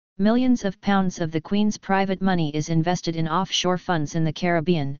Millions of pounds of the Queen's private money is invested in offshore funds in the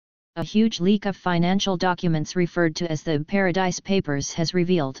Caribbean, a huge leak of financial documents referred to as the Paradise Papers has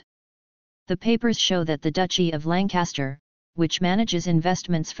revealed. The papers show that the Duchy of Lancaster, which manages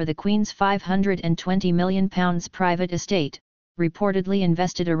investments for the Queen's £520 million private estate, reportedly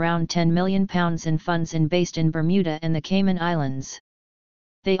invested around £10 million in funds based in Bermuda and the Cayman Islands.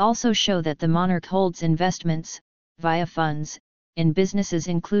 They also show that the monarch holds investments, via funds, in businesses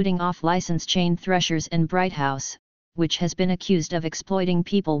including off-license chain Threshers and Brighthouse, which has been accused of exploiting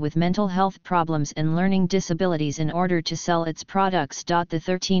people with mental health problems and learning disabilities in order to sell its products. The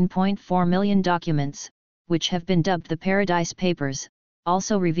 13.4 million documents, which have been dubbed the Paradise Papers,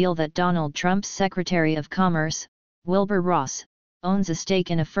 also reveal that Donald Trump's Secretary of Commerce, Wilbur Ross, owns a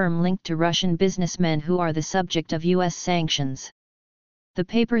stake in a firm linked to Russian businessmen who are the subject of U.S. sanctions. The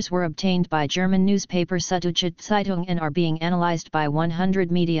papers were obtained by German newspaper Süddeutsche Zeitung and are being analyzed by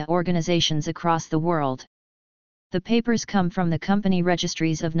 100 media organizations across the world. The papers come from the company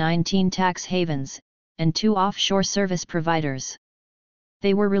registries of 19 tax havens, and 2 offshore service providers.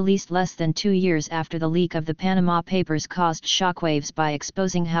 They were released less than 2 years after the leak of the Panama Papers caused shockwaves by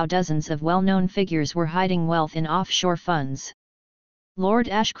exposing how dozens of well-known figures were hiding wealth in offshore funds. Lord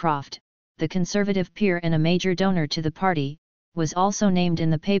Ashcroft, the Conservative peer and a major donor to the party, was also named in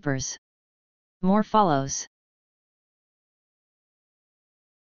the papers. More follows.